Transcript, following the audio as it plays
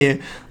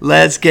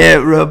Let's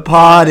get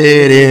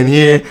reported in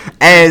here.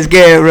 Let's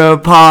get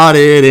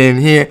reported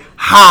in here.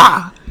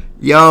 Ha!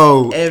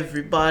 Yo.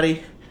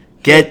 Everybody,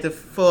 get the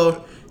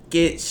floor,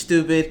 get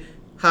stupid.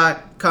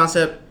 Hot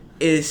concept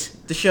is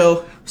the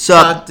show.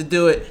 Sup to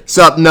do it.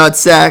 Sup,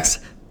 nut-sacks.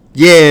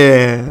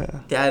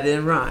 Yeah. That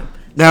didn't rhyme.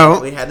 No.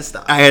 So we had to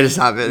stop. I had to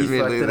stop it You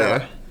immediately fucked it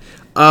there.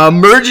 up.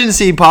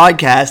 Emergency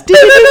podcast.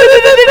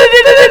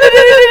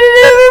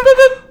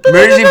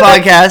 Emergency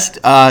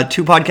podcast.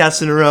 2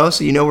 podcasts in a row,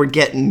 so you know we're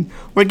getting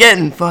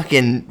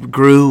fucking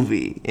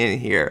groovy in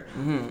here.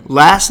 Mm-hmm.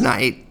 Last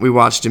night we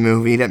watched a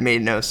movie that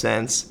made no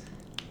sense.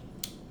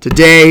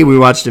 Today we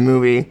watched a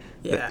movie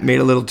that made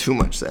a little too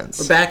much sense.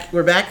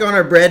 We're back on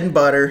our bread and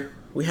butter.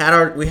 We had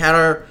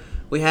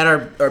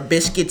our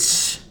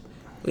biscuits.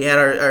 We had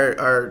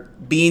our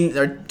beans,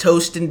 our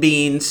toast and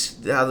beans.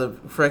 How the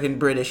frickin'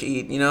 British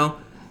eat, you know?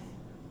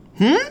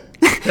 Huh?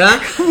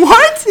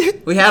 What?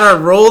 We had our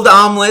rolled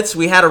omelets.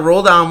 We had a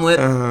rolled omelet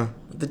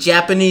the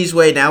Japanese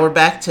way. Now we're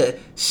back to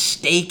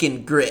steak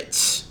and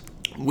grits.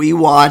 We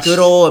watched good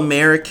old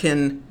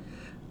American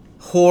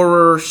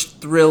horror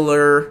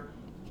thriller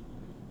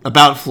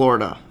about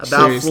Florida.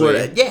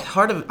 Florida. Yeah,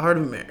 heart of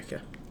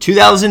America.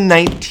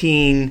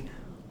 2019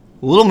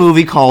 little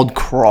movie called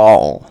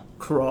Crawl.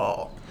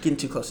 Getting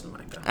too close to the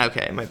mic.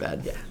 Okay, my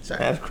bad. Yeah,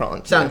 sorry. I have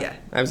crawling. Sound guy.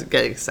 I was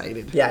getting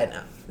excited. Yeah, I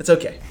know. It's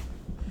okay.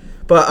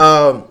 But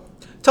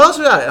tell us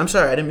about it. I'm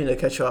sorry, I didn't mean to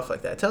cut you off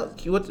like that. Tell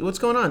what's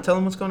going on. Tell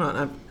them what's going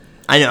on.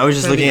 I know. I was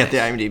just looking at the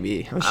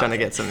IMDb. I was trying to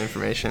get some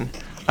information.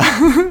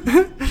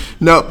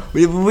 No,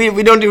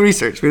 we don't do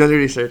research.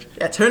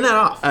 Yeah, turn that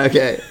off.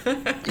 Okay.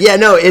 Yeah,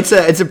 no, it's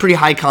a pretty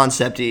high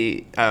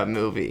concept-y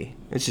movie.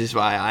 It's just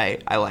why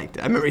I liked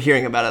it. I remember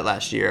hearing about it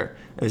last year.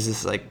 It was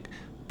this like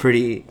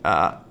pretty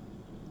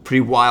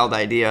wild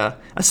idea.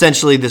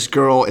 Essentially, this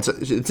girl,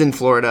 it's in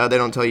Florida. They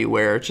don't tell you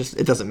where.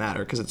 It doesn't matter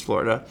because it's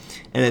Florida,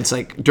 and it's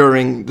like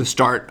during the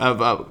start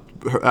of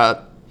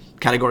a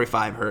Category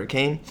 5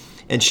 hurricane,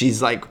 and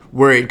she's like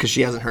worried because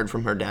she hasn't heard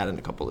from her dad in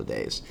a couple of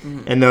days,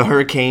 and the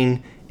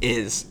hurricane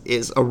is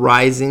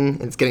arising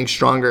and it's getting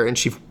stronger, and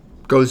she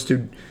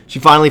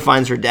finally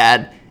finds her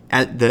dad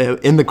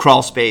in the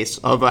crawl space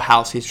of a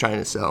house he's trying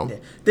to sell. Yeah.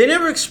 They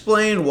never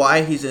explain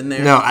why he's in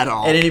there. No, at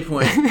all. At any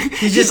point.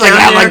 He's just like,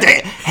 I like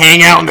to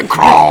hang out in the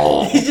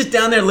crawl. He's just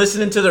down there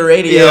listening to the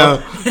radio.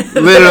 Yeah,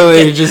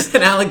 literally just...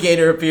 An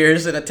alligator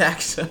appears and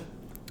attacks him.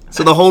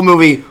 So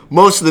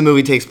most of the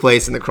movie takes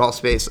place in the crawl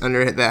space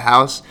under the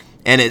house,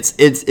 and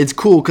it's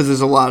cool because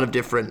there's a lot of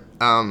different...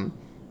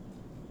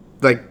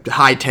 like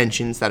high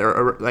tensions that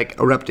are like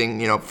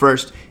erupting. You know,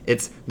 first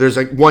there's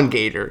like one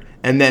gator,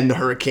 and then the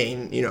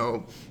hurricane,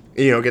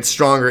 gets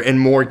stronger, and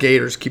more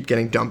gators keep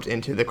getting dumped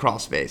into the crawl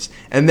space.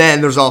 And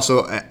then there's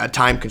also a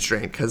time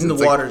constraint because the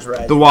water's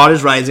rising. The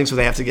water's rising, so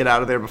they have to get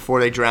out of there before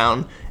they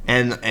drown.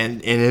 And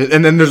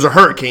then there's a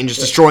hurricane just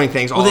destroying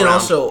things all around. Well,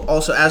 then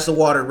also as the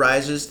water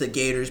rises, the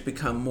gators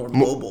become more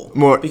mobile.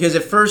 Because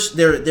at first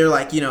they're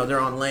like they're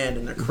on land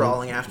and they're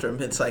crawling after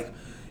them. It's like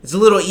it's a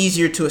little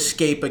easier to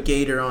escape a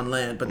gator on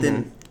land, but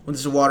then when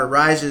the water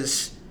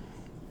rises,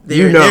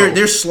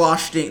 they're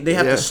sloshed. They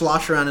have to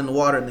slosh around in the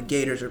water, and the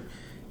gators are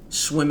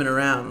swimming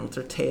around with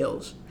their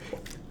tails.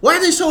 Why are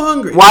they so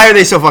hungry? Why are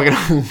they so fucking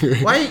hungry?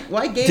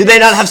 Why gators? Do they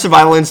not have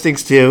survival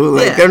instincts too?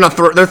 Like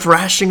they're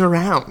thrashing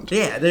around.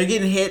 Yeah, they're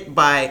getting hit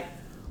by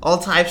all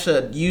types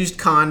of used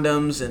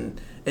condoms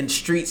and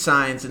street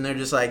signs, and they're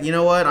just like, you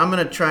know what? I'm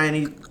gonna try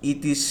and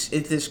eat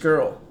this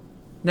girl.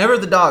 Never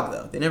the dog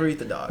though. They never eat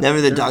the dog. Never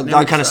the dog.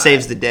 Dog kind of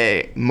saves the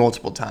day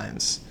multiple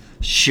times.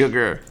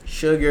 Sugar.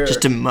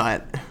 Just a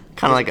mutt.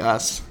 Kind of like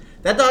us.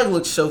 That dog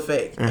looks so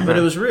fake, but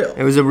it was real.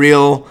 It was a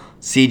real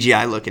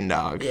CGI looking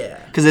dog.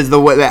 Yeah. Because it's the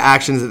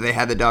actions that they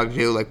had the dog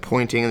do, like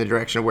pointing in the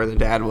direction of where the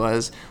dad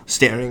was,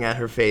 staring at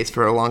her face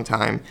for a long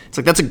time. It's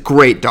like, that's a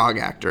great dog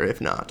actor, if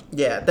not.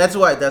 Yeah, that's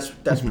why. That's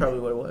probably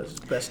what it was.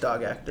 Best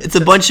dog actor. It's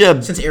a bunch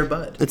of... Since Air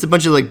Bud. It's a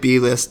bunch of like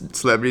B-list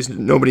celebrities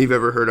nobody you've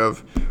ever heard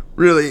of.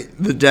 Really,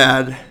 the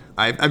dad...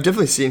 I've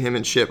definitely seen him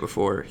in shit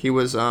before. He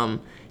was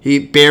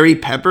Barry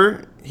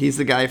Pepper. He's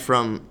the guy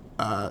from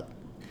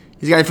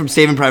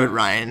Saving Private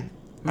Ryan.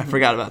 I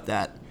forgot about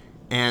that.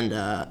 And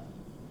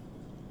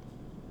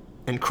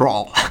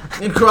Crawl.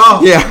 And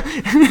Crawl. Yeah.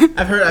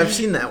 I've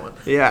seen that one.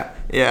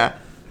 Yeah.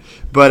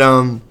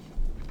 But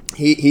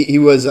he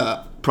was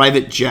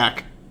Private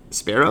Jack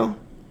Sparrow.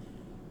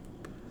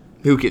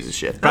 Who gives a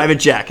shit? Private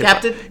Jack.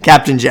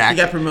 Captain Jack. He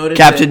got promoted.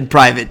 Captain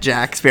Private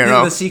Jack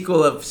Sparrow. The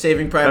sequel of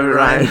Saving Private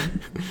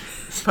Ryan.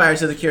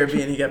 Pirates of the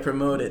Caribbean, he got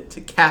promoted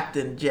to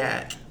Captain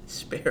Jack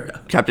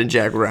Sparrow. Captain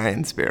Jack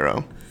Ryan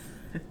Sparrow.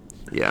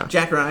 Yeah.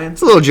 Jack Ryan.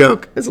 It's a little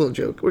joke.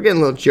 We're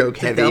getting a little joke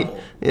heavy. Double.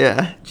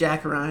 Yeah.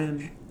 Jack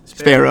Ryan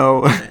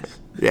Sparrow. Nice.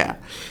 Yeah.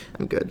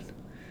 I'm good.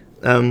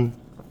 But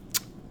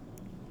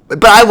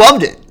I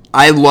loved it.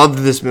 I loved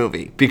this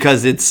movie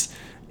because it's,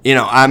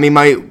 I mean,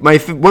 one of my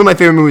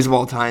favorite movies of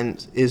all time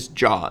is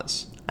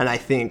Jaws. And I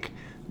think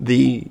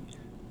the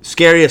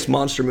scariest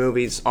monster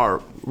movies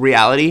are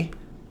reality.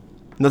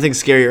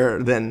 Nothing's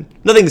scarier than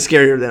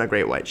a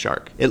great white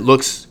shark. It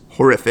looks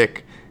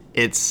horrific.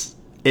 it's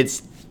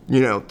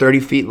 30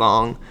 feet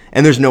long,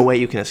 and there's no way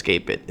you can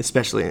escape it,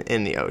 especially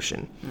in the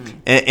ocean.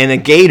 And a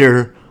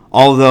gator,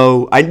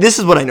 although this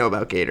is what I know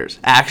about gators.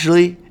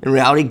 Actually, in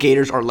reality,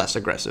 gators are less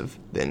aggressive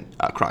than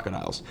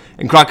crocodiles,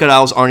 and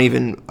crocodiles aren't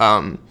even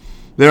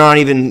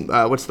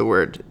what's the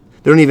word?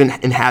 They don't even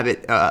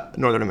inhabit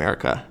Northern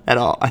America at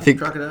all. I think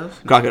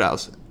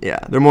crocodiles. Yeah,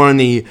 they're more in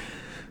the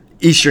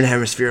eastern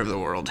hemisphere of the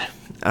world,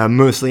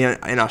 mostly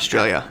in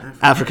Australia,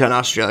 Africa and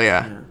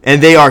Australia,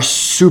 and they are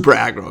super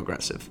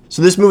aggro-aggressive.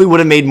 So this movie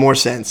would have made more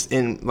sense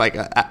in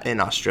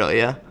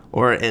Australia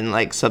or in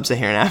like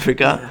sub-Saharan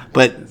Africa,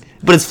 but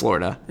it's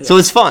Florida, so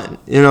it's fun,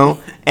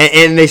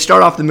 And they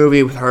start off the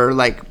movie with her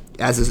like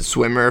as a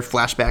swimmer,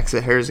 flashbacks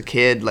at her as a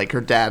kid, like her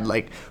dad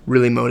like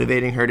really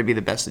motivating her to be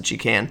the best that she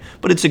can.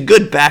 But it's a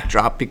good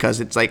backdrop because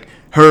it's like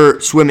her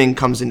swimming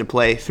comes into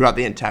play throughout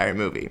the entire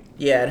movie.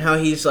 Yeah, and how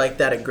he's like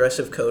that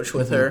aggressive coach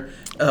with her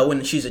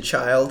when she's a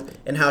child,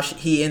 and how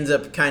he ends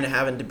up kind of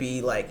having to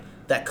be like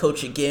that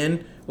coach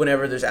again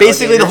whenever there's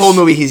basically alligators. The whole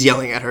movie he's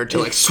yelling at her to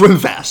like swim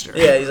faster.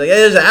 Yeah, he's like, hey,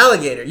 there's an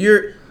alligator.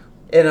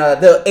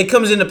 It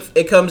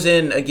comes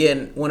in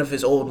again, one of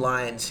his old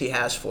lines he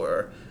has for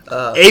her.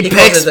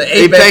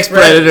 Apex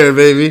Predator,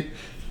 baby.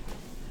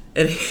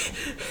 And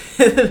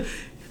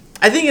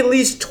I think at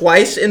least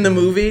twice in the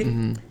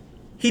movie,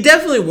 he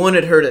definitely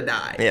wanted her to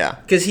die. Yeah.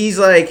 Because he's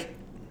like,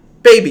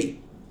 baby,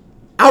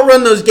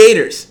 outrun those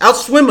gators.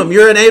 Outswim them.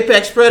 You're an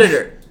apex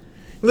predator.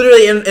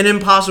 Literally an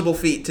impossible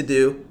feat to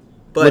do.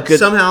 But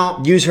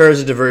somehow... Use her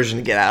as a diversion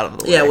to get out of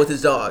the way. Yeah, with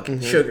his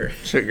dog. Sugar.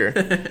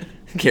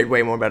 Cared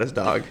way more about his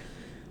dog.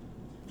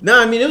 No,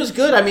 I mean, it was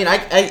good. I mean, I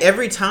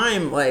every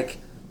time, like...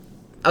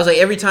 I was like,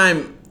 every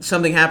time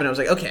something happened, I was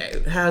like,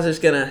 okay, how's this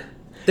gonna...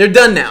 They're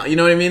done now, you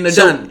know what I mean? They're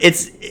done.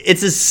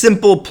 It's a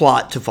simple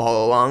plot to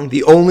follow along.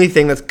 The only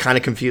thing that's kind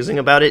of confusing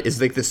about it is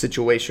like the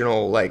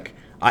situational, like...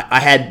 I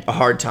had a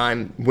hard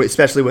time,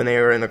 especially when they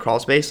were in the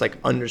crawl space, like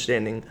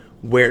understanding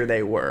where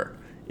they were.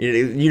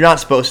 You're not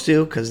supposed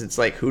to, because it's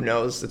like, who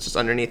knows? It's just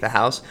underneath the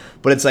house.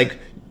 But it's like...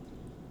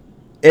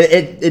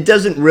 It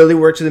doesn't really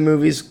work to the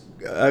movie's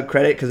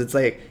credit, because it's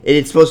like...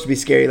 It's supposed to be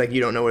scary, like you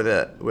don't know where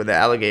the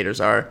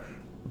alligators are.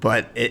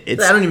 But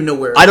it's... I don't even know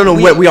where... I don't know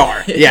where we are,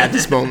 at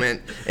this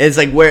moment. And it's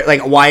like,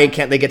 why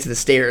can't they get to the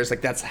stairs?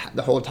 Like, that's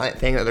the whole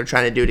thing that they're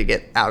trying to do to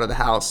get out of the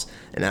house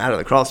and out of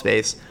the crawl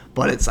space.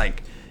 But it's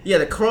like... Yeah,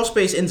 the crawl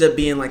space ends up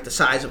being like the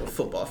size of a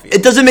football field.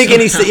 It doesn't make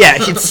any sense. Yeah,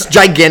 it's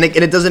gigantic,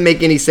 and it doesn't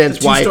make any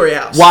sense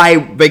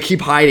why they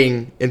keep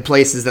hiding in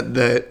places that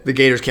the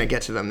gators can't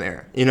get to them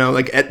there.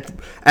 Like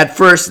at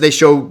first they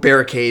show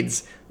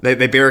barricades.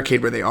 They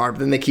barricade where they are, but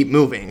then they keep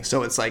moving.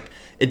 So it's like...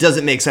 It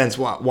doesn't make sense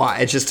why.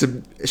 It's just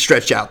to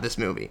stretch out this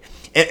movie.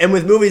 And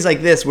with movies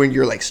like this, when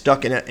you're like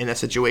stuck in a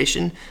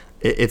situation,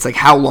 it's like,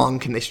 how long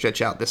can they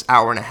stretch out this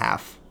hour and a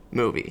half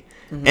movie?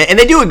 And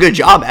they do a good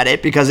job at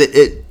it, because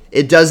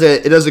it does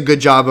a good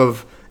job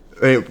of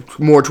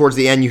more towards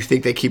the end. You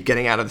think they keep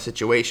getting out of the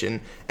situation,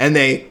 and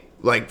they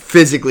like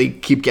physically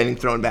keep getting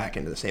thrown back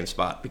into the same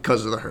spot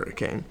because of the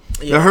hurricane.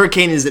 Yeah. The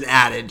hurricane is an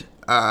added.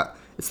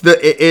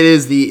 It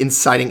is the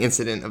inciting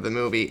incident of the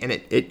movie, and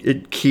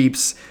it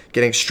keeps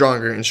getting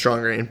stronger and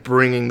stronger and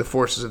bringing the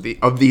forces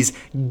of these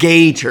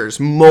gators,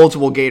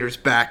 multiple gators,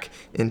 back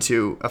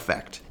into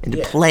effect, into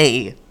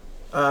play.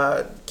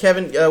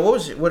 Kevin,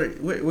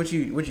 what'd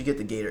you get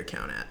the gator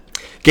count at?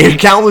 Gator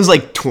count was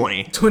like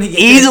 20. 20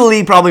 gators.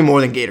 Easily, probably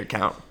more than gator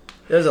count.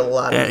 There's a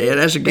lot of gators. Yeah,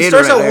 that's a gator.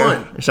 It starts at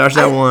 1. It starts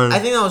at 1. I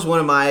think that was one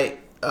of my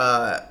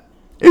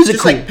it was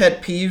just like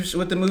pet peeves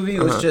with the movie.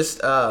 It was just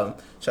sorry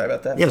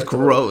about that. Yeah, it's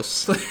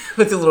gross.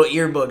 With the little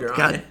ear booger on it.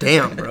 God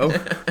damn, bro.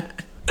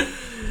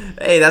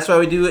 Hey, that's why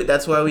we do it.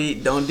 That's why we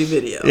don't do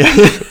video.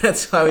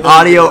 That's why we don't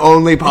audio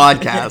only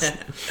podcast.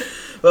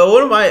 Well,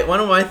 one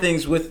of my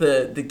things with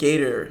the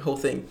gator whole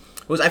thing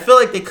was I feel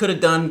like they could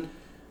have done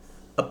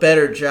a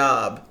better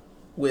job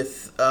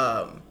with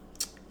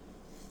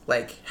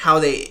like how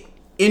they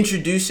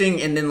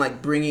introducing and then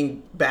like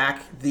bringing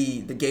back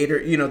the gator,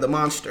 the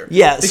monster.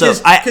 Yeah,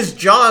 because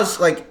Jaws,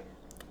 like,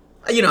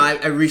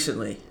 I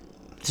recently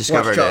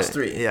discovered watched Jaws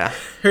 3. Yeah,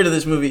 heard of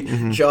this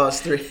movie,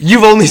 Jaws 3.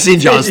 You've only seen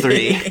Jaws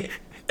 3.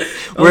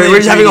 We're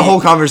just having a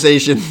whole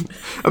conversation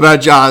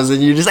about Jaws,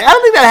 and you're just like, I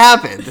don't think that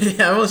happened.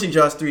 Yeah, I've only seen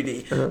Jaws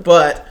 3D.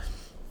 But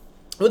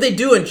what they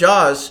do in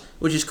Jaws,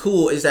 which is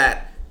cool, is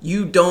that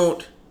you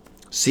don't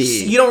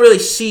really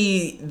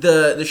see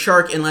the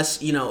shark unless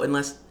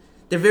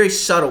they're very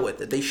subtle with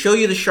it. They show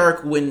you the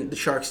shark when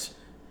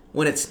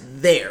it's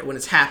there, when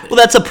it's happening. Well,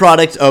 that's a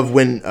product of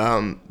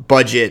when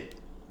budget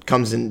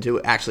comes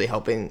into actually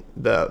helping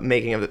the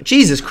making of it.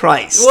 Jesus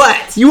Christ.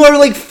 What? You are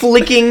like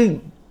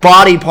flicking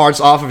body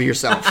parts off of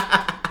yourself.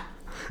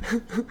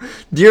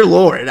 Dear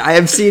Lord, I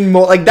have seen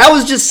more. Like, that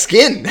was just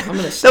skin. That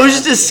was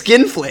just a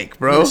skin flake,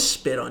 bro. I'm gonna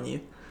spit on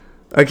you.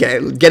 Okay,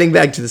 getting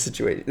back to the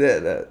situation,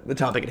 the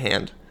topic at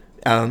hand.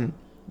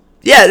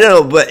 Yeah,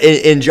 no, but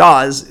in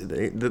Jaws,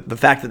 the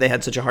fact that they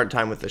had such a hard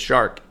time with the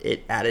shark,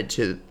 it added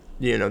to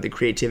the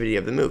creativity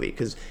of the movie,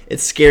 because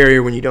it's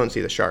scarier when you don't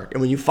see the shark,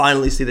 and when you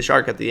finally see the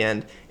shark at the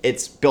end,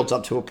 it's built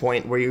up to a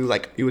point where you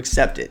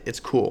accept it.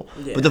 It's cool.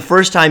 Yeah. But the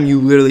first time you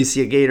literally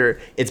see a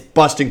gator, it's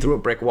busting through a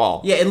brick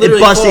wall. Yeah, it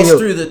literally falls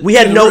through the. We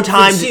had no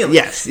time.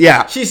 Yes,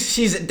 yeah.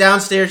 She's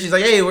downstairs. She's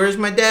like, "Hey, where's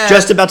my dad?"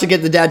 Just about to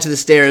get the dad to the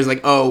stairs. Like,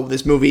 oh,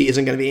 this movie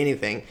isn't going to be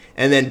anything,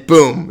 and then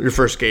boom, your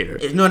first gator.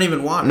 It's not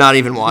even water. Not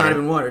even water. Not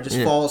even water. It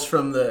just falls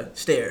from the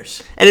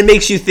stairs. And it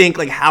makes you think,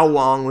 like, how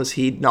long was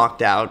he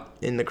knocked out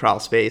in the crawl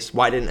space?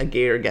 Why didn't a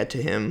gator get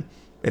to him?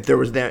 If there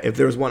was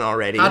one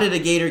already. How did a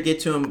gator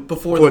get to him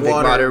before the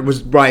water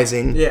was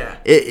rising? Yeah.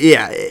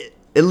 It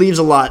leaves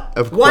a lot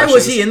of Why questions.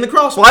 was he in the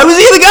crawl space? Why was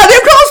he in the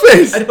goddamn crawl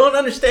space? I don't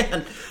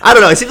understand. I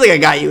don't know. It seems like a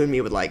guy you and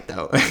me would like,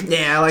 though.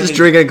 Yeah, I like just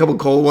drinking a couple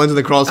cold ones in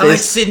the crawl space. I like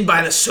sitting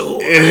by the sewer.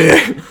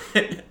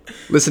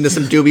 Listen to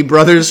some Doobie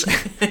Brothers.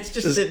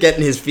 just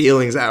getting his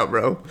feelings out,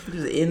 bro.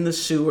 Just in the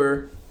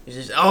sewer.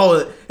 He's just,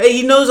 hey,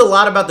 he knows a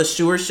lot about the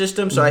sewer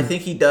system, so I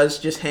think he does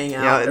just hang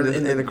out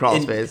in the crawl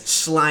space.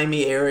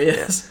 Slimy areas.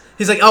 Yeah.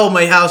 He's like, oh,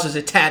 my house is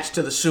attached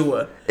to the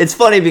sewer. It's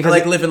funny because... I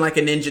like living like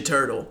a Ninja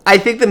Turtle. I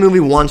think the movie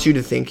wants you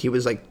to think he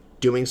was, like,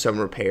 doing some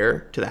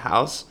repair to the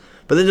house,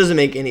 but that doesn't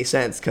make any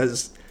sense,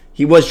 because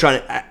he was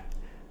trying to...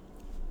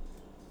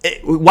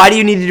 why do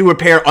you need to do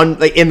repair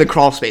in the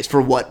crawl space?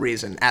 For what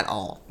reason at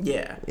all?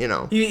 Yeah.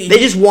 They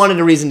just wanted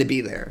a reason to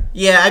be there.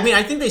 Yeah, I mean,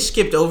 I think they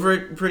skipped over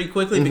it pretty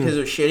quickly because it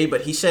was shitty, but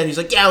he's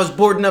like, yeah, I was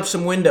boarding up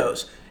some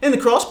windows. In the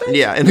crawl space?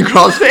 Yeah, in the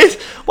crawl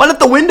space? Why not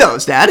the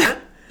windows, Dad?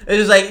 It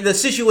was like the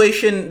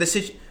situation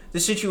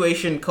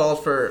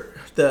called for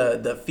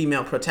the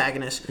female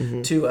protagonist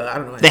to, I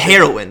don't know. The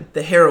heroine.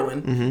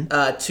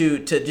 To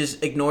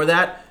just ignore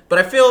that.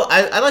 But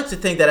I like to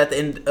think that at the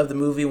end of the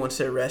movie, once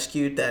they're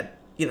rescued, that,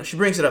 she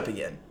brings it up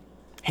again.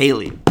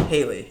 Haley.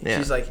 Yeah.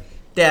 She's like,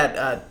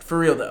 Dad, for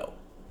real though,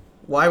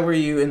 why were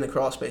you in the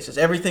crawl space? Is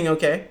everything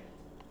okay?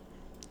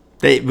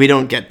 We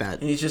don't get that.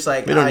 And he's just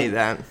like, we don't need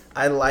that.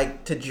 I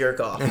like to jerk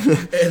off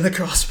in the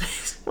crawl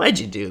space. Why'd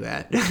you do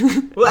that?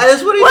 Well,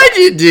 that's what Why'd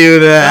you do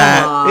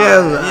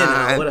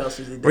that? What else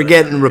is he doing? We're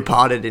getting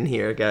repotted in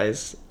here,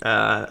 guys.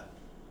 Trademark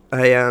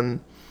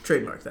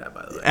that,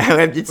 by the way.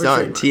 It's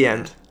on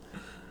TM'd.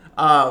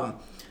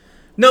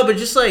 No, but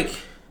just like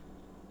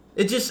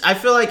it just I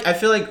feel like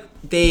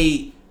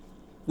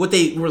what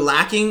they were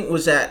lacking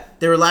was that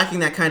they were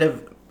lacking that kind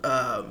of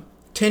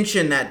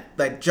tension that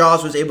like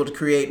Jaws was able to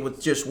create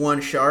with just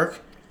one shark.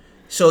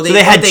 So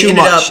they had too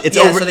much.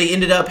 So they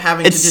ended up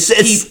having to just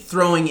keep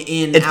throwing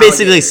in. It's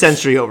basically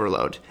sensory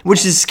overload,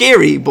 which is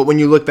scary. But when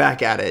you look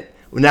back at it,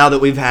 now that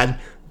we've had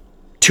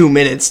 2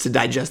 minutes to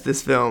digest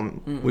this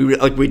film,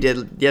 we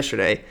did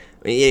yesterday,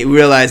 we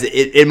realized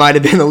it might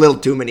have been a little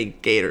too many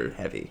gator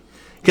heavy.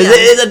 Because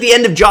at the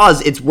end of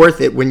Jaws, it's worth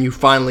it when you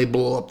finally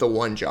blow up the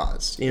one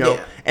Jaws,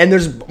 Yeah. And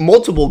there's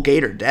multiple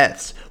gator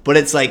deaths, but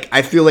it's like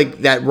I feel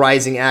like that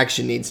rising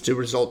action needs to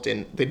result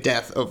in the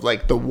death of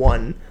like the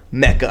one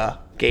mecha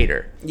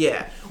gator.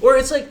 Yeah, or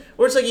it's like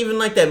even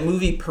like that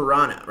movie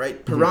Piranha,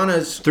 right?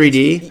 Piranha's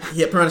 3D.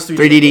 Yeah, Piranha's 3D.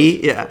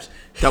 3D, yeah.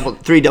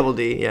 Double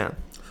D, yeah.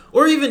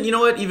 Or even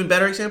even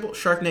better example,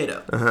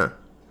 Sharknado.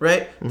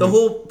 Right? Mm-hmm. The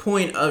whole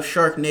point of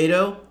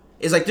Sharknado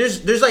is like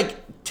there's like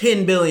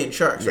 10 billion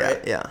sharks,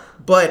 right? Yeah.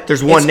 But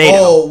there's one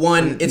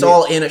it's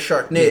all in a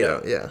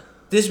Sharknado. Yeah.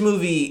 This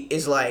movie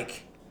is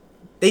like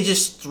they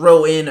just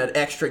throw in an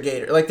extra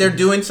gator. Like they're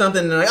doing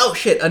something and they're like, "Oh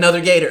shit,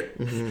 another gator."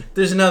 Mm-hmm.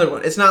 There's another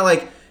one. It's not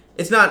like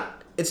it's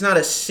not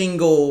a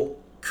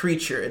single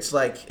creature. It's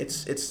like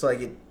it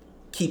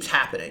keeps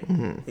happening.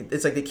 Mm-hmm.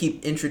 It's like they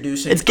keep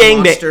introducing It's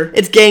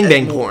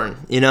gangbang porn,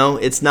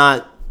 It's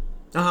not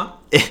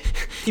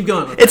Keep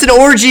going. It's an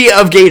orgy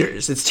of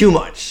gators. It's too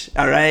much.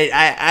 All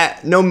right.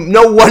 No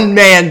one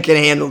man can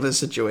handle this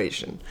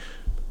situation.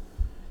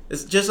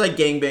 It's just like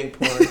gangbang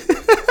porn.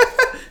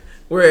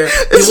 Where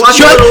you watch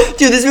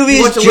this movie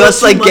is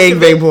just like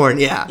gangbang porn.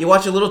 Yeah. You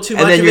watch a little too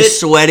much of it. And then you're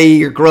sweaty.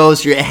 You're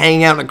gross. You're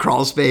hanging out in a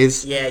crawl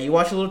space. Yeah. You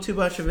watch a little too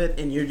much of it,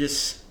 and you're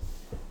desensitized.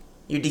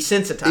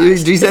 You're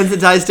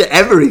desensitized to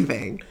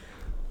everything.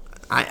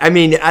 I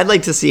mean, I'd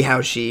like to see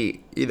how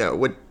she,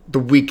 what the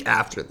week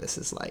after this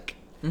is like.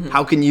 Mm-hmm.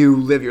 How can you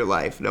live your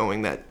life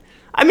knowing that?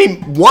 I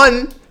mean,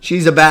 one,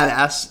 she's a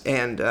badass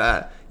and,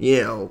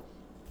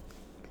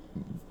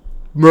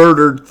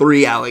 murdered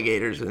 3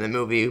 alligators in the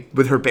movie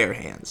with her bare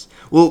hands.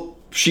 Well,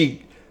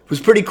 she was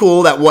pretty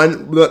cool.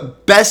 The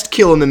best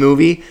kill in the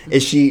movie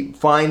is she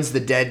finds the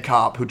dead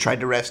cop who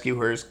tried to rescue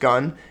her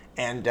gun,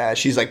 and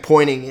she's like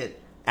pointing it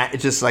at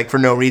just like for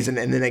no reason,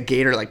 and then a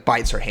gator like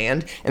bites her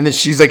hand, and then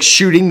she's like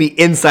shooting the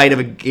inside of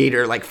a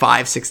gator like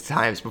 5-6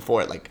 times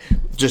before it like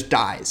just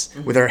dies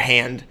with her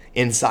hand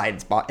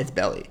inside its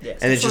belly. Yeah,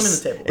 and it's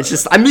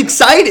just I'm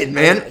excited,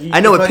 man. I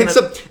know it picks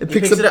up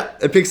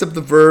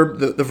the verb,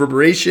 the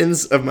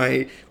reverberations of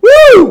my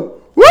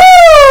woo.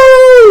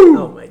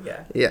 Oh my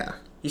god. Yeah.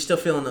 You're still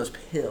feeling those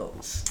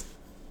pills.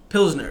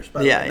 Pilsners,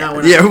 by the way.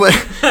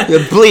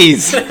 Yeah,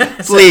 please.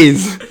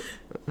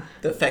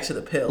 The effects of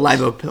the pills.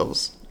 Live Oak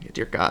pills.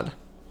 Dear God.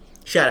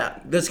 Shout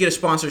out. Let's get a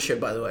sponsorship,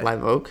 by the way.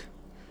 Live Oak.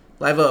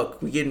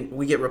 We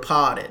get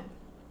reported.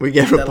 We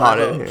get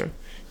repotted here.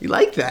 You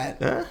like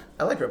that, huh?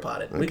 I like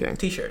repotted. Okay.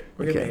 T-shirt.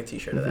 We're gonna make a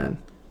T-shirt of that.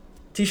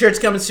 T-shirt's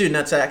coming soon,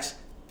 Nutsacks.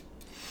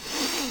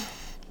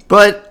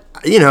 But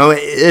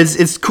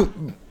it's cool.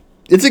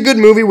 It's a good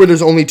movie where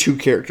there's only two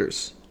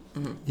characters.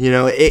 Mm-hmm.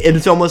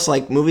 It's almost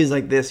like movies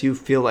like this. You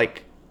feel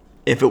like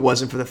if it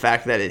wasn't for the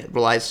fact that it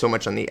relies so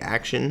much on the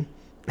action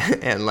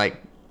and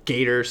like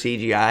Gator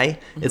CGI,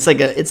 it's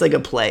like a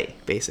play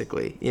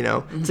basically.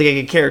 It's like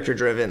a character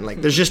driven.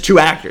 Like there's just two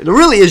actors. There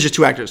really is just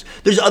two actors.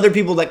 There's other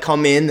people that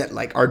come in that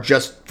like are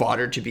just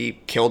fodder to be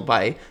killed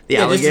by the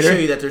alligator. Just to show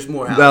you that there's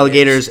more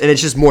alligators, and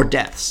it's just more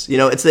deaths.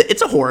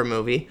 It's a horror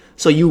movie,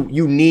 so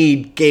you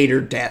need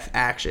gator death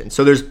action.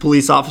 So there's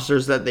police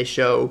officers that they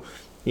show,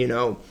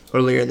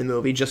 earlier in the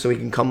movie, just so he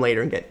can come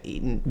later and get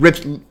eaten,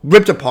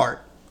 ripped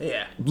apart,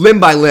 limb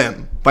by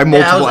limb by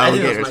multiple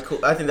alligators.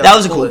 I think that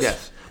was a cool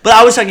death. But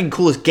I was talking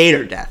coolest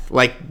gator death,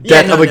 like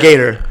death of a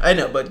gator. I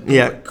know, but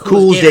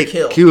coolest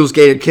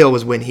gator kill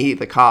was when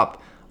the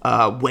cop,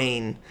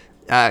 Wayne,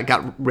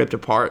 got ripped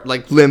apart,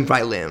 like limb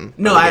by limb.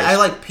 No, I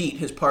like Pete,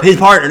 his partner. His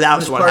partner, that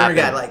was what happened.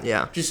 His partner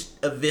got just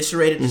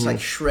eviscerated, just like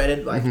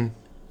shredded, like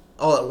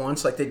all at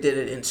once, like they did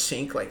it in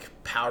sync, like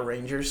Power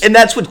Rangers. And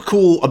that's what's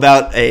cool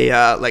about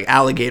a like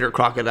alligator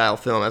crocodile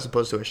film as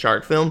opposed to a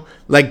shark film.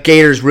 Like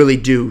gators really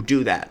do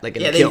that. Like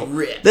they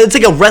rip. It's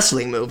like a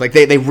wrestling move. Like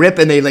they rip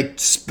and they like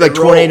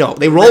tornado.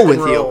 They roll with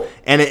you,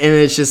 and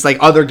it's just like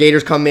other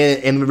gators come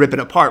in and rip it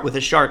apart. With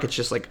a shark, it's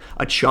just like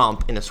a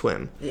chomp in a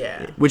swim.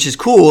 Yeah, which is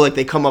cool. Like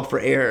they come up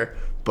for air,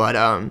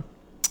 but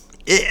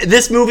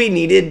this movie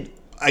needed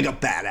like a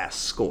badass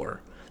score.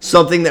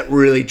 Something that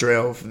really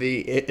drove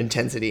the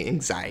intensity,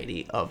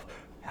 anxiety of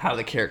how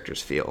the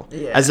characters feel,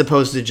 as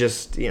opposed to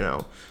just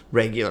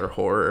regular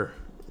horror,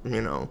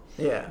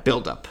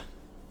 build up.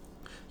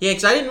 Yeah,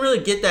 because I didn't really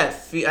get that.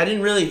 I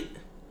didn't really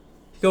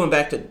going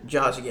back to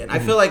Jaws again. I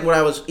feel like when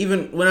I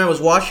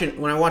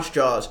watched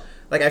Jaws,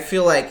 like I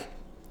feel like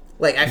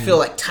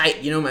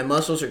tight. My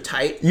muscles are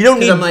tight. You don't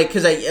need. I'm like,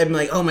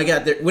 oh my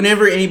god.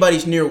 Whenever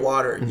anybody's near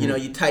water,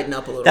 you tighten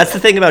up a little. That's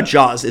the thing about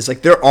Jaws is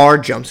like there are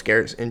jump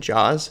scares in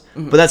Jaws,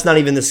 but that's not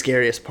even the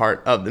scariest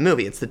part of the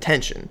movie. It's the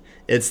tension.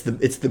 It's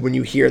the when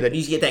you hear that.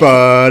 You get that.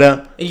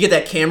 And you get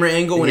that camera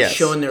angle when it's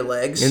showing their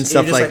legs and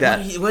stuff like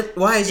that.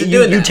 Why is it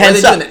doing that? You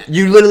tense up.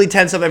 You literally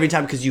tense up every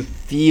time because you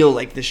feel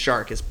like the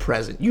shark is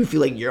present. You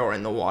feel like you're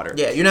in the water.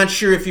 Yeah, you're not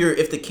sure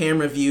if the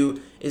camera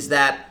view is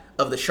that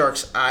of the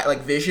shark's eye,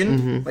 like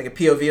vision, like a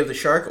POV of the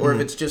shark, or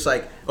if it's just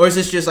like, or is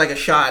this just like a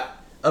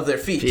shot of their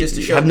feet just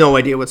to show? I have no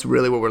idea what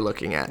we're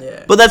looking at.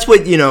 Yeah. But that's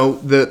what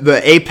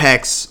the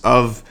apex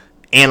of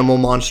animal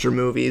monster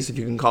movies, if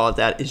you can call it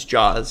that, is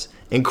Jaws,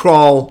 and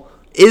Crawl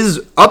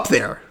is up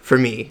there for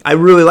me. I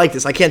really like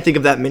this. I can't think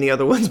of that many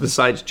other ones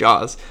besides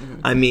Jaws.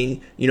 I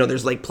mean,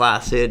 there's Lake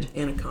Placid,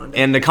 Anaconda,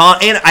 and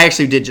I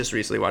actually did just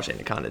recently watch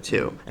Anaconda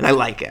too, and I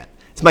like it.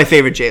 It's my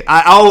favorite Jade.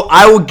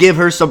 I will give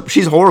her some.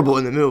 She's horrible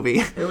in the movie.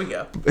 Here we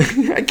go.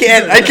 I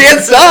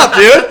can't stop,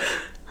 dude.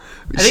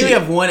 I think we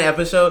have one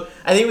episode.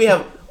 I think we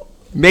have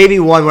maybe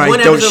one where I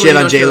don't shit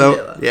on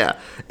J-Lo. Yeah,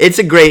 it's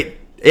a great.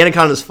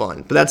 Anaconda's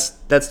fun, but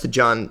that's to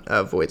John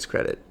Voight's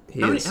credit.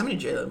 How many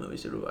J-Lo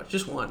movies did we watch?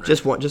 Just one, right?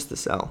 Just one, just The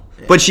Cell.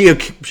 Yeah. But she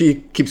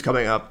keeps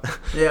coming up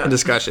in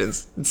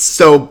discussions.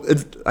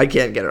 I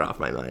can't get her off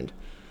my mind.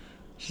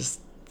 She's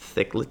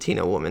thick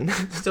Latina woman.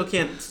 Still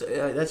can't.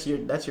 That's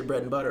your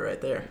bread and butter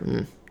right there.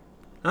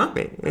 Huh?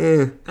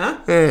 Huh?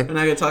 We're not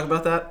gonna talk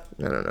about that.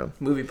 I don't know.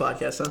 Movie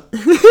podcast, huh?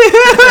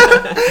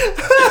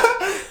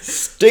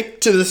 Stick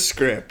to the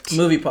script.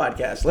 Movie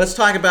podcast. Let's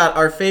talk about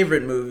our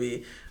favorite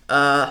movie.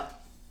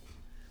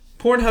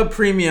 Pornhub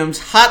Premium's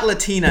Hot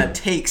Latina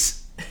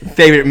takes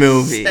favorite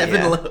movie.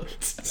 7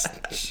 loads.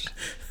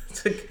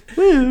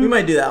 We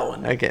might do that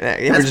one.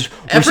 Okay, we're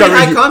pretty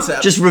high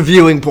concept. Just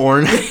reviewing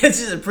porn. It's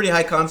just a pretty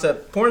high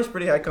concept. Porn's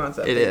pretty high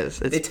concept. It is.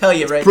 They tell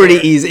you right. Pretty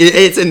easy.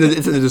 It's in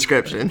the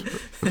description.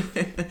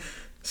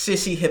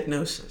 Sissy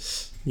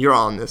hypnosis. You're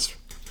on this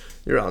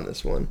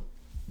one.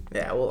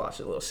 Yeah, we'll watch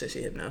a little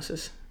sissy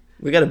hypnosis.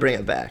 We got to bring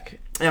it back.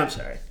 Yeah, I'm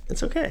sorry.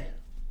 It's okay.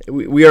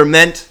 We are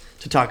meant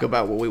to talk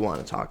about what we want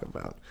to talk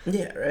about.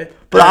 Yeah, right.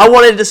 But I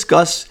want to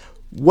discuss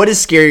what is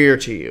scarier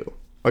to you,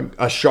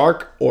 a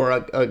shark or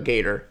a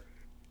gator.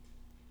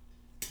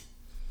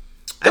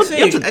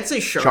 I'd say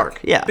shark.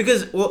 Yeah.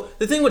 Because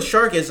the thing with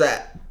shark is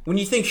that when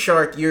you think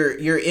shark,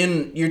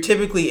 you're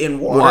typically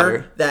in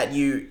water. That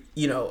you're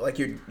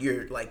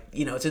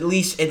it's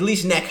at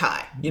least neck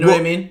high. You know what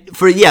I mean?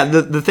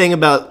 The thing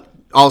about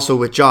also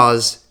with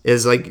Jaws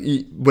is like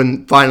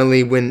when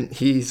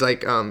he's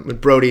like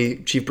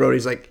when Chief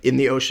Brody's like in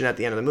the ocean at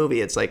the end of the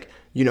movie, it's like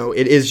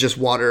it is just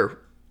water.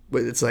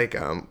 It's like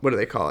what do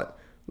they call it?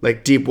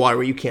 Like deep water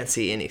where you can't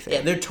see anything.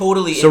 Yeah, they're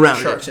totally in the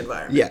shark's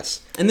environment.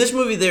 Yes. In this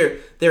movie,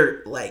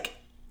 they're like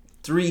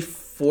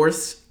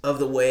 3/4 of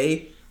the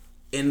way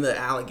in the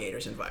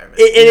alligator's environment.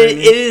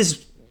 It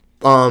is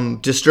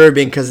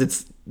disturbing because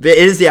it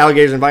is the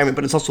alligator's environment,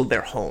 but it's also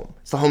their home.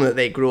 It's the home that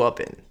they grew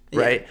up in,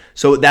 right? Yeah.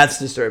 So that's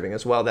disturbing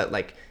as well. That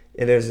like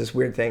there's this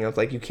weird thing of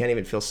like you can't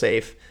even feel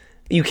safe.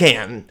 You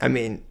can. I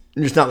mean,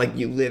 it's not like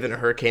you live in a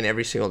hurricane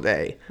every single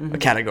day, a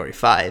Category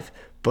 5,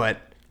 but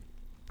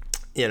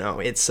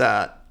it's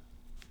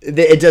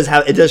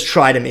it does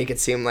try to make it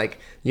seem like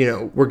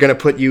we're gonna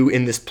put you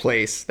in this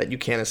place that you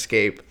can't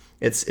escape.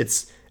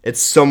 It's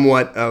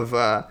somewhat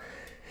of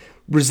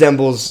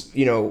resembles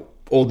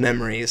old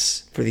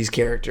memories for these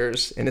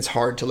characters, and it's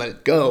hard to let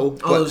it go.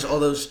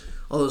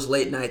 All those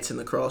late nights in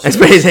the crawl space.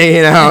 Everybody's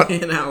hanging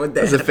out with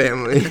dad as a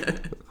family.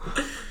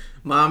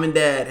 Mom and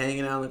dad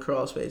hanging out in the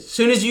crawl space. As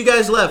soon as you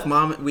guys left,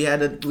 Mom, we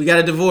got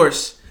a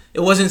divorce. It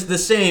wasn't the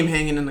same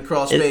hanging in the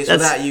crawl space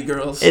without you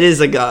girls. It is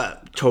like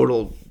a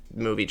total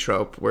movie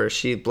trope where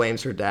she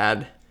blames her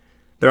dad.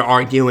 They're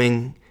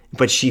arguing,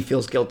 but she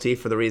feels guilty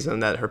for the reason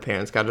that her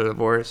parents got a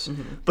divorce.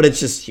 But it's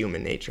just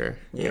human nature,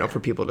 for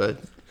people to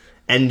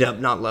end up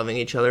not loving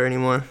each other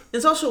anymore.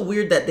 It's also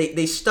weird that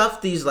they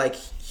stuff these like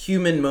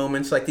human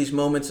moments, like these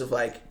moments of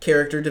like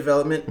character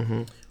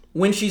development,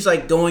 when she's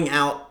like going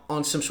out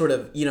on some sort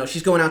of,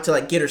 she's going out to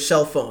like get her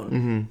cell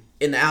phone.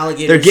 In the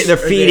alligators, they're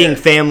feeding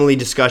family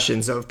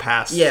discussions of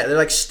past. Yeah, they're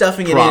like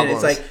stuffing it in.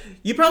 It's like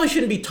you probably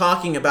shouldn't be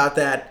talking about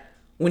that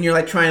when you're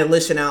like trying to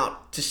listen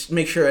out to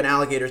make sure an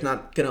alligator's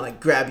not gonna like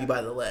grab you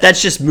by the leg.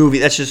 That's just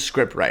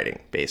script writing,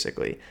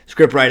 basically.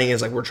 Script writing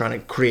is like we're trying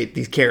to create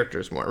these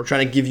characters more. We're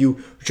trying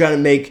to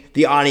make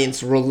the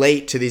audience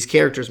relate to these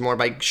characters more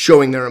by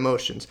showing their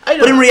emotions.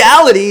 But in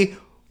reality,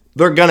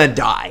 they're gonna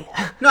die.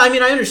 No, I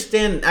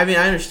understand.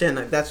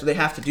 Like that's what they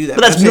have to do that.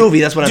 But that's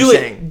movie. That's what I'm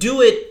saying.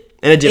 Do it.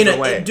 In a different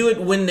way. Do it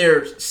when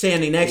they're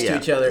standing next to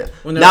each other.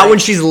 When not when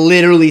she's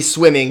literally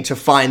swimming to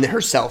find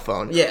her cell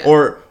phone. Yeah.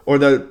 Or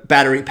the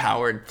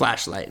battery-powered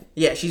flashlight.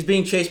 Yeah, she's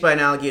being chased by an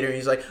alligator, and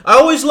he's like, I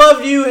always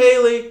loved you,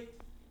 Haley.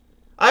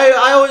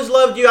 I always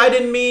loved you. I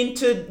didn't mean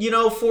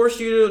to, force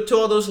you to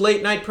all those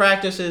late-night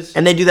practices.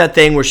 And they do that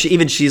thing where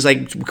she's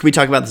like, can we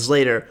talk about this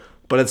later?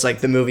 But it's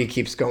like the movie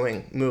keeps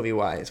going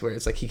movie-wise, where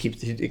it's like he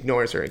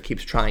ignores her and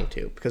keeps trying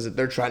to. Because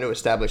they're trying to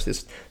establish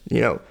this,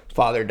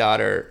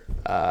 father-daughter...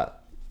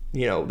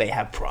 they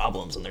have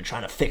problems and they're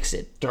trying to fix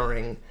it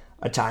during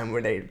a time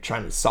where they're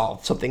trying to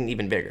solve something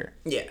even bigger.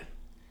 Yeah.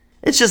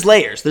 It's just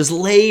layers. There's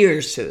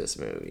layers to this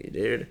movie,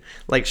 dude.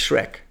 Like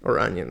Shrek or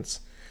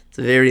Onions. It's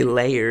very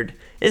layered.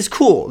 It's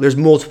cool. There's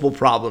multiple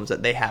problems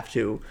that they have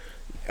to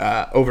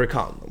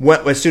overcome.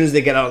 As soon as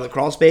they get out of the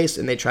crawl space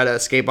and they try to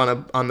escape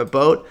on the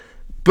boat,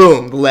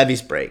 boom, the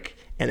levees break.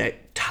 And a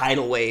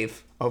tidal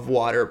wave of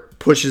water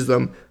pushes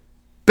them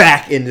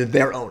back into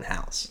their own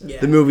house. Yeah.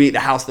 The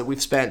house that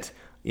we've spent...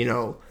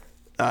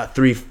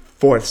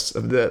 3/4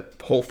 of the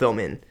whole film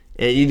in,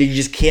 and you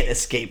just can't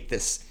escape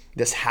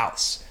this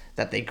house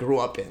that they grew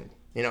up in.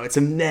 It's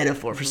a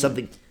metaphor for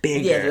something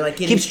bigger. Yeah, they're like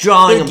keeps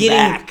drawing them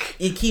back.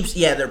 It keeps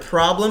their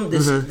problem,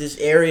 this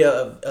area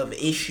of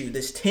issue,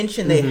 this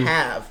tension they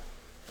have.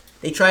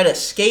 They try to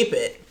escape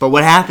it. But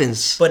what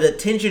happens? But the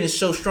tension is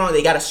so strong,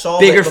 they got to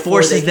solve bigger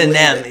forces than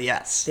them.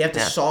 Yes. They have to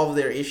solve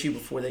their issue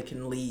before they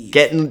can leave.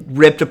 Getting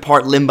ripped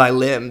apart limb by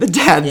limb. The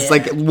dad's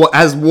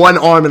has one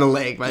arm and a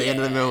leg by the end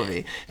of the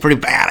movie.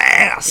 Pretty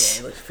badass. Yeah,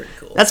 it looks pretty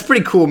cool. That's a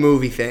pretty cool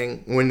movie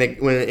thing when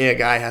a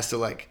guy has to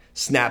like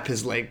snap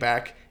his leg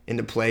back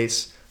into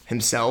place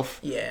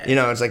himself. Yeah.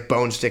 It's like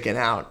bone sticking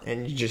out,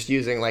 and you're just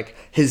using like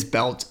his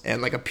belt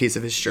and like a piece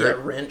of his shirt.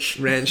 Yeah, wrench.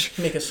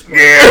 Make a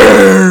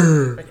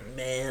square. Like a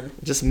man.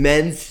 Just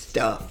men's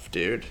stuff,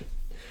 dude.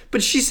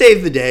 But she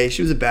saved the day.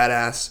 She was a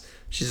badass.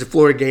 She's a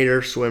Florida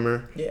Gator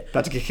swimmer. Yeah.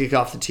 About to get kicked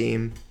off the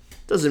team.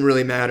 Doesn't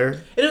really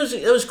matter. And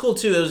it was cool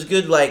too. It was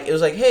good. Like it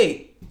was like,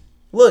 hey,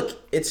 look,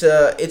 it's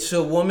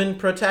a woman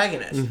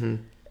protagonist.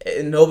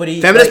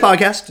 Nobody feminist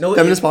podcast.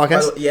 Feminist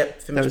podcast.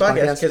 Yep, feminist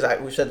podcast.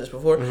 Because we've said this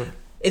before.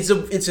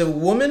 It's a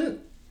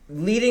woman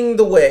leading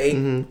the way,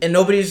 and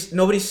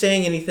nobody's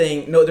saying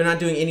anything. No, they're not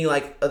doing any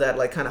like of that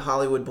like kind of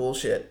Hollywood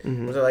bullshit.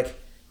 Where they're like,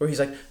 where he's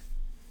like,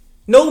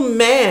 no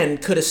man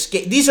could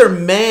escape. These are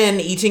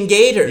man-eating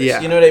gators.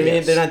 Yeah, you know what I mean?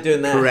 Yes. They're not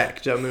doing that.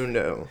 Correct,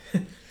 Mundo.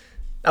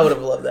 I would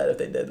have loved that if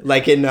they did.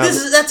 Like in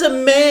that's a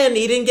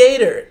man-eating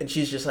gator, and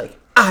she's just like,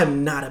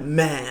 I'm not a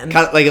man.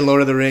 Kind of like in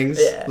Lord of the Rings,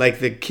 like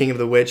the King of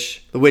the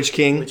Witch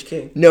King. Witch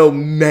King. No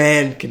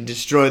man can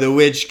destroy the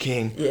Witch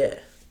King. Yeah.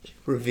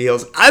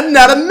 Reveals, I'm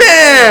not a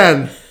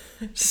man.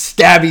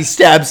 Stabby,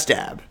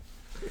 stab.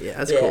 Yeah,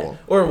 that's cool.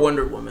 Or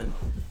Wonder Woman.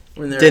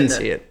 When didn't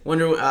see it.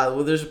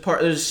 There's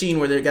a scene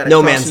where they got to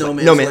no man's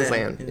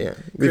land. Yeah.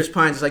 Chris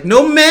Pine's is like,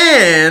 no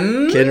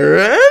man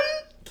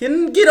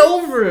can get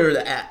over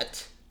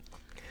that.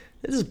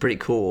 This is pretty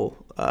cool.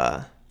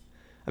 I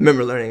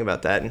remember learning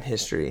about that in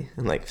history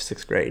in like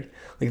 6th grade.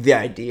 Like the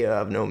idea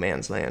of no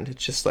man's land.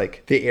 It's just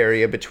like the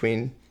area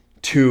between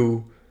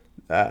two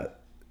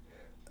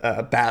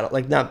battle,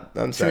 like not.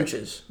 I'm sorry.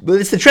 Trenches. But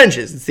it's the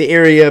trenches. It's the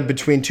area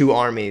between two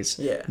armies.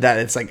 Yeah. That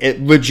it's like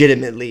it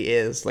legitimately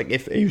is. Like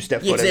if you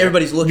step foot in,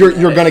 everybody's looking.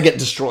 You're gonna get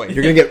destroyed.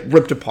 You're gonna get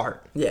ripped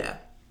apart. Yeah.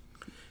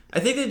 I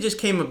think it just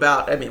came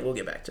about. I mean, we'll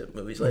get back to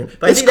movies later,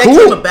 but I think that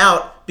came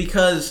about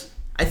because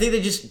I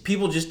think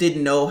people just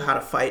didn't know how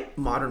to fight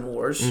modern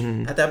wars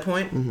at that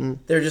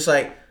point. They're just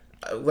like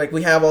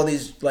we have all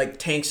these like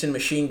tanks and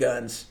machine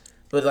guns,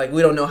 but like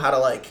we don't know how to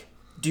like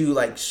do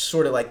like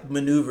sort of like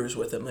maneuvers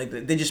with them. Like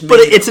they just. But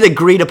it's an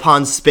agreed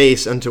upon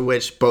space into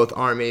which both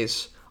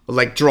armies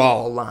like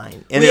draw a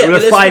line, and they're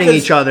fighting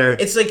each other.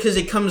 It's like because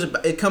it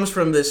comes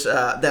from this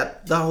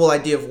that the whole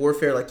idea of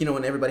warfare, like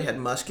when everybody had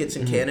muskets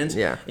and cannons,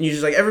 and you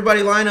just like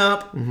everybody line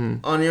up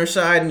on your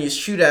side and you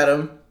shoot at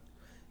them,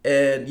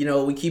 and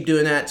we keep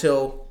doing that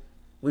till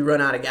we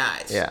run out of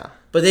guys. Yeah.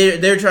 But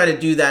they're trying to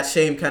do that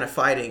same kind of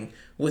fighting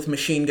with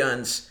machine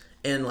guns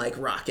and like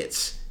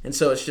rockets, and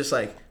so it's just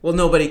like, well,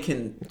 nobody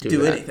can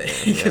do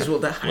anything because we'll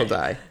die. We'll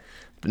die.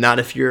 But not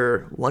if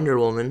you're Wonder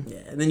Woman. Yeah,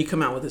 and then you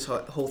come out with this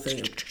whole thing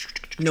of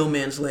no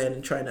man's land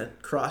and trying to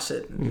cross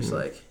it, and just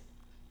like.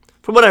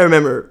 From what I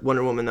remember,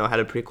 Wonder Woman though had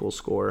a pretty cool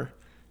score,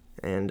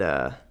 and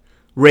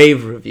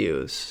rave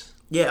reviews.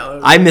 Yeah,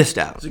 I missed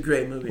out. It's a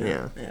great movie.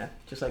 Yeah,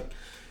 just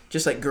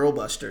like Girl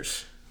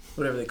Busters,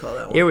 whatever they call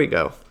that one. Here we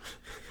go.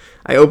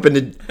 I opened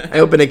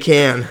a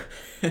can.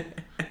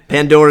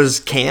 Pandora's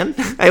can?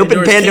 I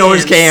opened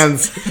Pandora's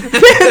cans.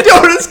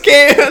 Pandora's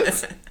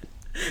cans.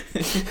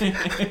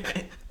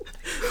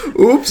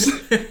 Oops.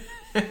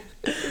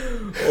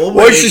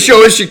 Why don't you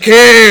show us your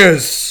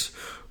cans?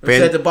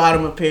 It's at the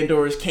bottom of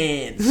Pandora's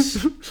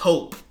cans.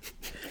 Hope.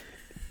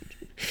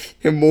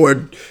 And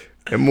more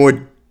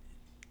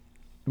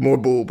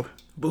boob.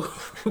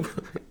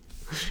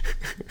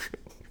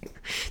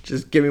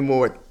 Just give me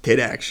more tit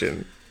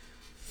action.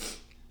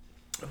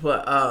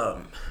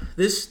 But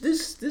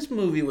this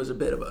movie was a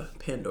bit of a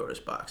Pandora's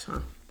box, huh?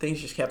 Things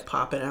just kept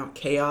popping out,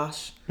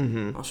 chaos,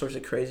 all sorts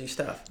of crazy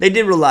stuff. They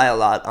did rely a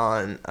lot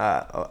on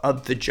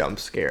of the jump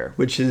scare,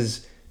 which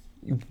is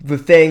the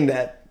thing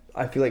that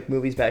I feel like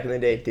movies back in the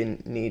day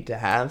didn't need to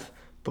have,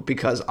 but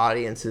because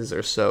audiences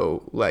are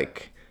so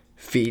like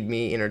feed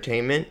me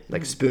entertainment,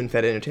 like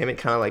spoon-fed entertainment,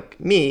 kind of like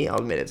me, I'll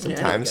admit it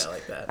sometimes. Yeah, I know a guy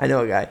like that. I know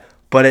a guy,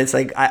 but it's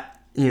like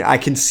I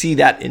can see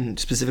that in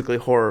specifically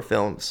horror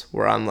films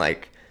where I'm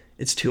like,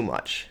 it's too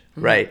much,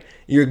 right?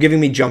 You're giving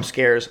me jump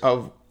scares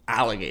of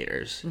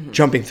alligators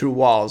jumping through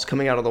walls,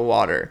 coming out of the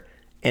water,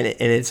 and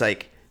it's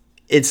like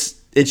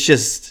it's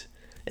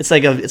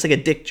like a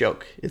dick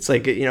joke. It's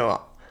like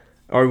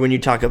or when you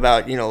talk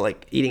about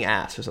like eating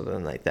ass or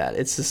something like that.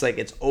 It's just like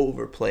it's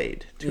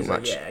overplayed too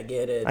much. Like,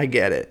 yeah, I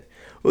get it.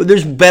 Well,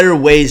 there's better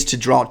ways to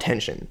draw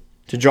tension,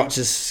 to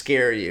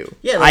scare you.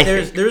 Yeah, like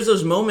there's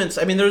those moments.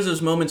 I mean, there's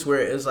those moments where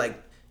it was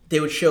like they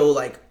would show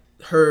like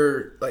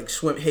her like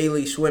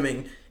Haley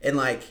swimming, and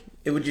like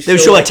it would just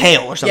show a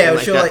tail or something. Yeah,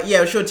 it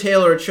would show a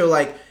tail, or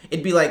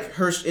it'd be like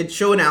her. It'd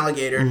show an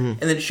alligator, and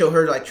then it'd show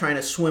her like trying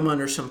to swim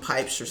under some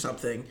pipes or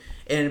something,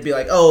 and it'd be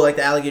like, oh, like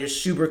the alligator's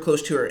super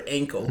close to her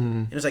ankle,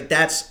 and it's like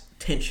that's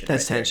tension.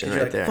 That's tension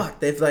right there. Fuck,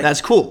 they've like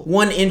that's cool.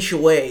 1 inch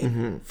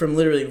away from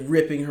literally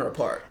ripping her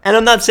apart. And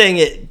I'm not saying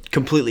it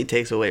completely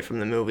takes away from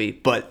the movie,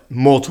 but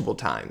multiple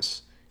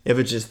times if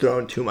it's just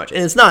thrown too much,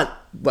 and it's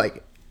not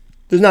like.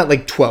 There's not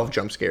like 12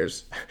 jump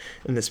scares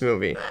in this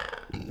movie.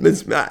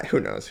 Who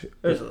knows?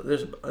 There's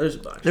a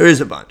bunch. There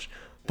is a bunch,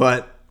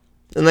 but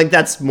and like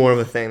that's more of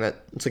a thing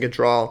that it's like a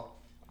draw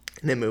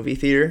in a movie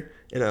theater,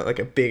 like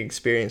a big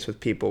experience with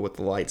people with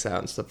the lights out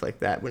and stuff like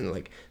that. When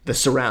like the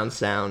surround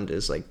sound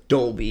is like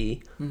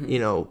Dolby,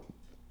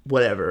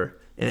 whatever,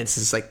 and it's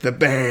just like the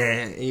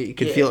bang. You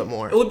can feel it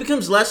more. It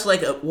becomes less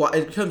like of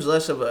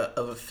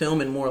a film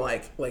and more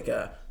like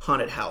a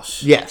haunted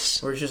house.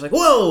 Yes. Where it's just like,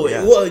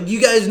 whoa,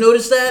 you guys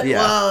noticed that? Yeah.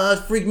 Wow,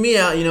 that freaked me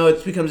out.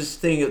 It becomes this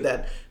thing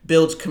that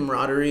builds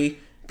camaraderie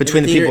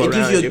between the people around you.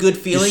 It gives you a good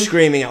feeling. You're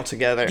screaming out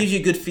together. It gives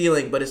you a good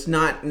feeling, but it's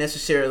not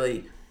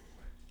necessarily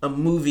a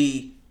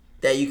movie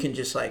that you can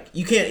just like,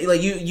 you can't,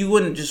 like, you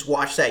wouldn't just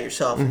watch that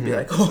yourself and be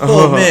like,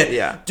 oh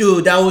man,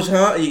 dude, that was,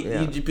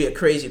 you'd just be a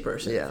crazy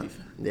person if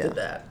you did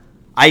that.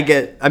 I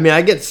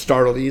get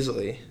startled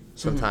easily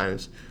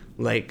sometimes.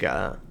 Like,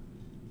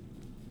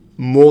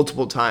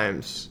 multiple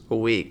times a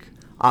week,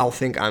 I'll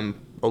think I'm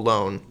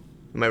alone.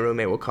 My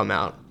roommate will come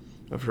out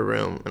of her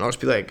room, and I'll just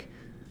be like,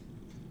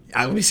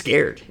 I'll be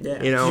scared.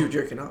 Yeah, you're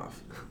jerking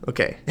off.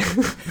 Okay.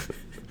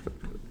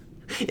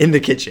 In the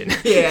kitchen.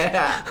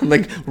 Yeah.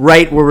 Like,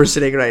 right where we're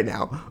sitting right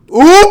now.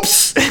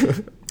 Oops!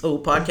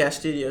 Podcast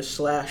studio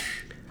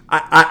 /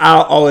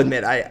 I'll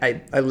admit,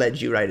 I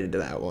led you right into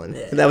that one.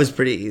 Yeah. That was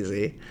pretty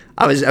easy.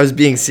 I was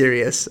being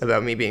serious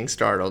about me being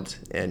startled,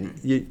 and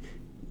you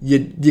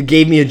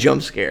gave me a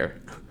jump scare.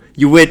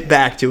 You went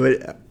back to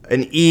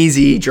an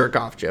easy jerk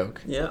off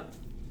joke. Yeah.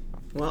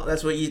 Well,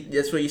 that's what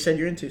you said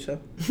you're into. So.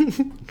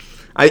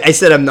 I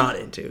said I'm not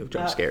into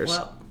jump scares.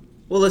 Well,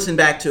 we'll listen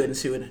back to it and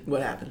see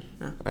what happened.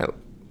 Huh?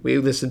 We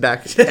listen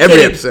back to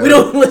every episode. We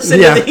don't listen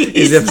to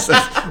these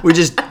episodes. We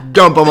just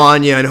dump them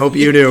on you and hope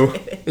you do.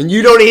 And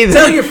you don't either.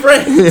 Tell your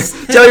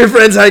friends. Tell your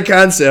friends High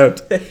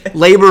Concept.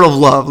 Labor of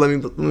love.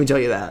 Let me tell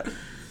you that.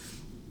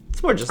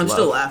 It's more just I'm love.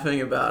 still laughing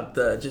about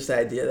just the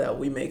idea that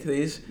we make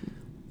these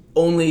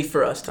only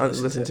for us to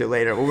listen to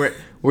later.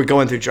 We're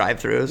going through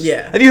drive-thrus.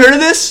 Yeah. Have you heard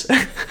of this?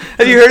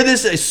 Have you heard of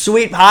this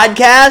sweet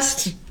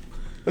podcast?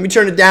 Let me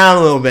turn it down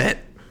a little bit.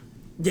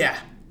 Yeah.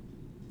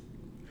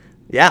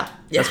 Yeah.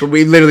 That's what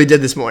we literally did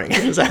this morning.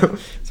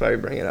 That's why we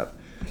bring it up.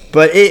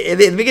 But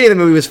the beginning of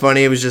the movie was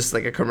funny. It was just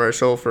like a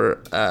commercial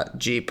for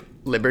Jeep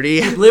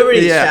Liberty.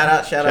 Liberty,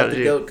 yeah. Shout out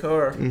to Goat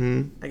Car.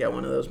 Mm-hmm. I got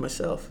one of those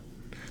myself.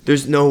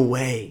 There's no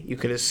way you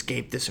can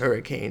escape this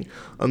hurricane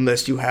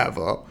unless you have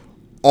a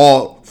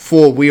all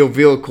four-wheel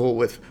vehicle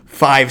with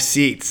 5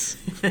 seats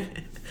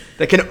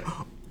that can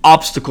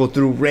obstacle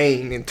through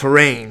rain and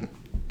terrain.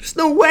 There's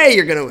no way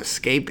you're gonna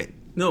escape it.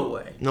 No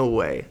way. No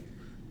way.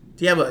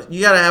 You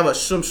gotta have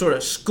some sort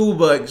of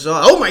scuba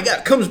exhaust. Oh my god,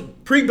 it comes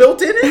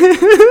pre-built in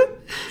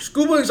it.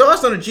 Scuba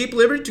exhaust on a Jeep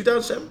Liberty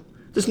 2007.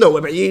 There's no way,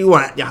 but you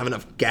have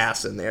enough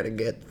gas in there to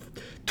get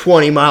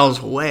 20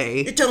 miles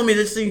away. You're telling me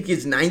this thing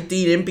gets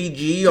 19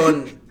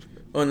 mpg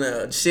on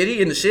the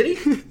city in the city?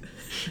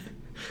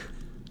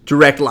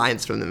 Direct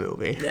lines from the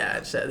movie. Yeah,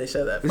 they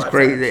said that. It's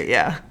crazy, times.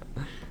 Yeah.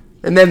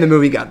 And then the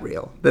movie got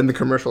real. Then the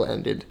commercial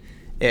ended,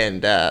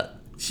 and then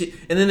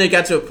they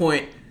got to a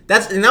point.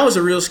 That was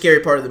a real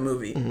scary part of the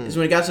movie. Mm-hmm. Is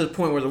when it got to the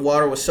point where the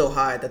water was so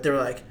high that they were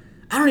like,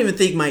 I don't even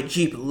think my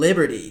Jeep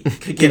Liberty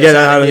could get us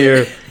out of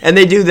here. And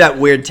they do that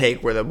weird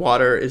take where the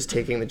water is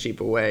taking the Jeep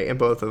away, and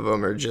both of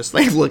them are just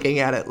like looking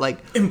at it like,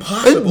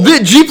 impossible. The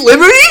Jeep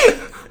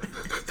Liberty?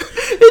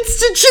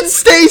 It should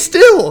stay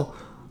still.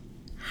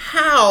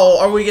 How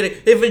are we gonna?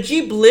 If a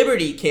Jeep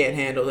Liberty can't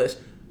handle this,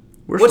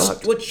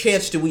 what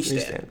chance do we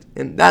stand?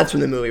 And that's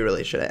when the movie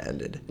really should have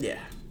ended. Yeah.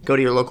 Go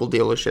to your local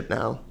dealership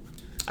now.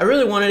 I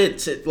really wanted it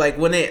to, like,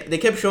 when they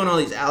kept showing all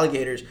these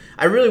alligators,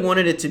 I really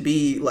wanted it to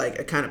be, like,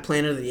 a kind of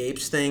Planet of the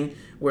Apes thing,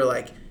 where,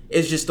 like,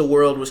 it's just the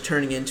world was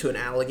turning into an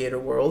alligator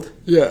world.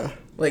 Yeah.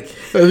 Like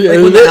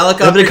when the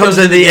helicopter comes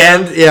to the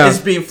end, it's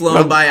being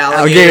flown by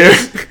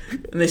alligators.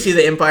 And they see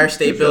the Empire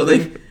State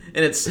Building,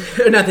 and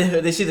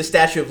they see the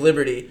Statue of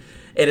Liberty,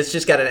 and it's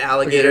just got an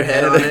alligator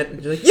head on it.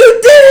 And you're like, you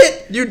did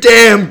it! You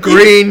damn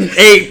green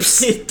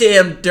apes! You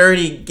damn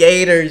dirty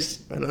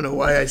gators! I don't know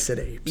why I said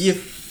apes. You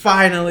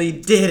finally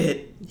did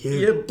it!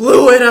 You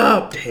blew it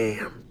up!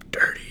 Damn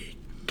dirty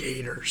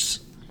gators.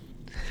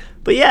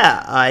 But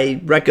yeah, I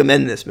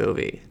recommend this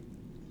movie.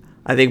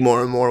 I think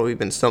more and more we've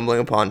been stumbling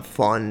upon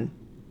fun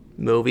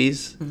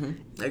movies.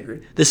 Mm-hmm. I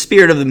agree. The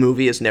spirit of the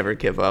movie is never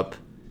give up.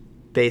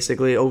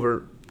 Basically,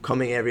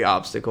 overcoming every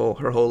obstacle.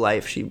 Her whole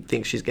life, she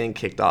thinks she's getting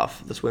kicked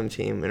off the swim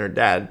team, and her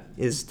dad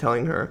is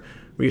telling her,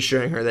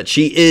 reassuring her that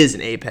she is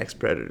an apex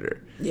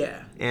predator.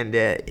 Yeah. And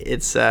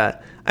it's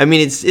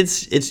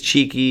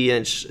cheeky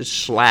and it's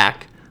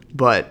slack,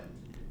 but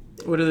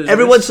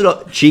every once in a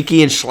while,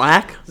 cheeky and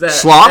slack?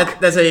 Slock?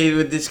 That's how you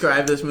would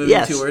describe this movie,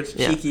 yes. 2 words?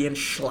 Yeah. Cheeky and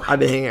slack. I've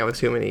been hanging out with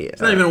too many.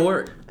 It's not even a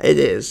word. It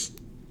is.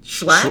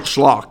 Schlack?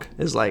 Schlock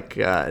is like,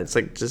 it's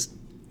like just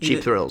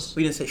cheap thrills.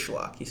 We didn't say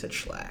schlock. You said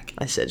schlack.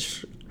 I said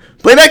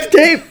play back the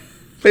tape.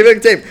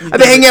 I've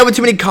been hanging out with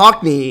too many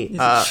Cockney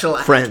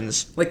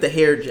friends. Like the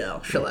hair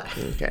gel. Shellac.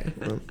 Okay.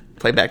 Well,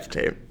 play back the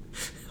tape.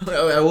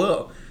 I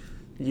will.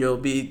 You'll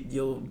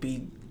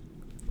be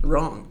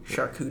wrong.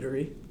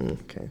 Charcuterie.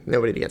 Okay.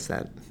 Nobody gets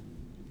that.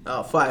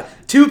 Oh,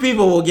 5. 2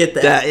 people will get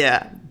that.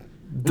 Yeah.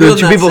 The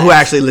 2 people who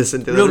actually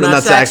listen to Real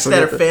nutsacks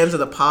that are fans of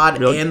the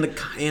pod and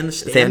the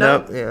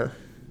stand-up. Yeah.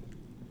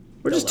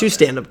 We're just 2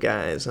 stand-up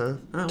guys, huh?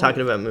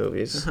 Talking about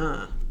movies.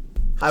 Uh-huh.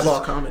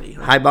 Highball comedy.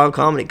 Huh? Highball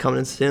comedy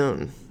coming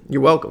soon.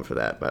 You're welcome for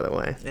that, by the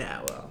way.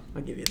 Yeah, well,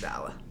 I'll give you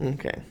 $1.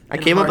 Okay. I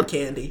came up with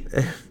candy.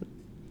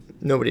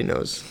 Nobody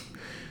knows.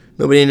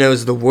 Nobody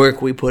knows the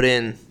work we put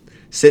in,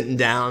 sitting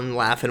down,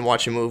 laughing,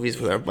 watching movies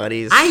with our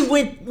buddies.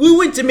 We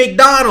went to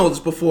McDonald's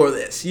before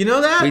this. You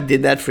know that? We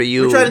did that for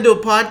you. We're trying to do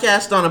a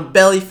podcast on a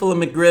belly full of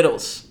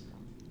McGriddles.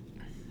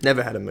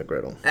 Never had a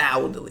McGriddle.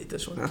 We'll delete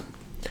this one.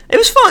 It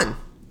was fun.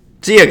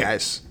 See you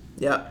guys.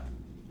 Yep.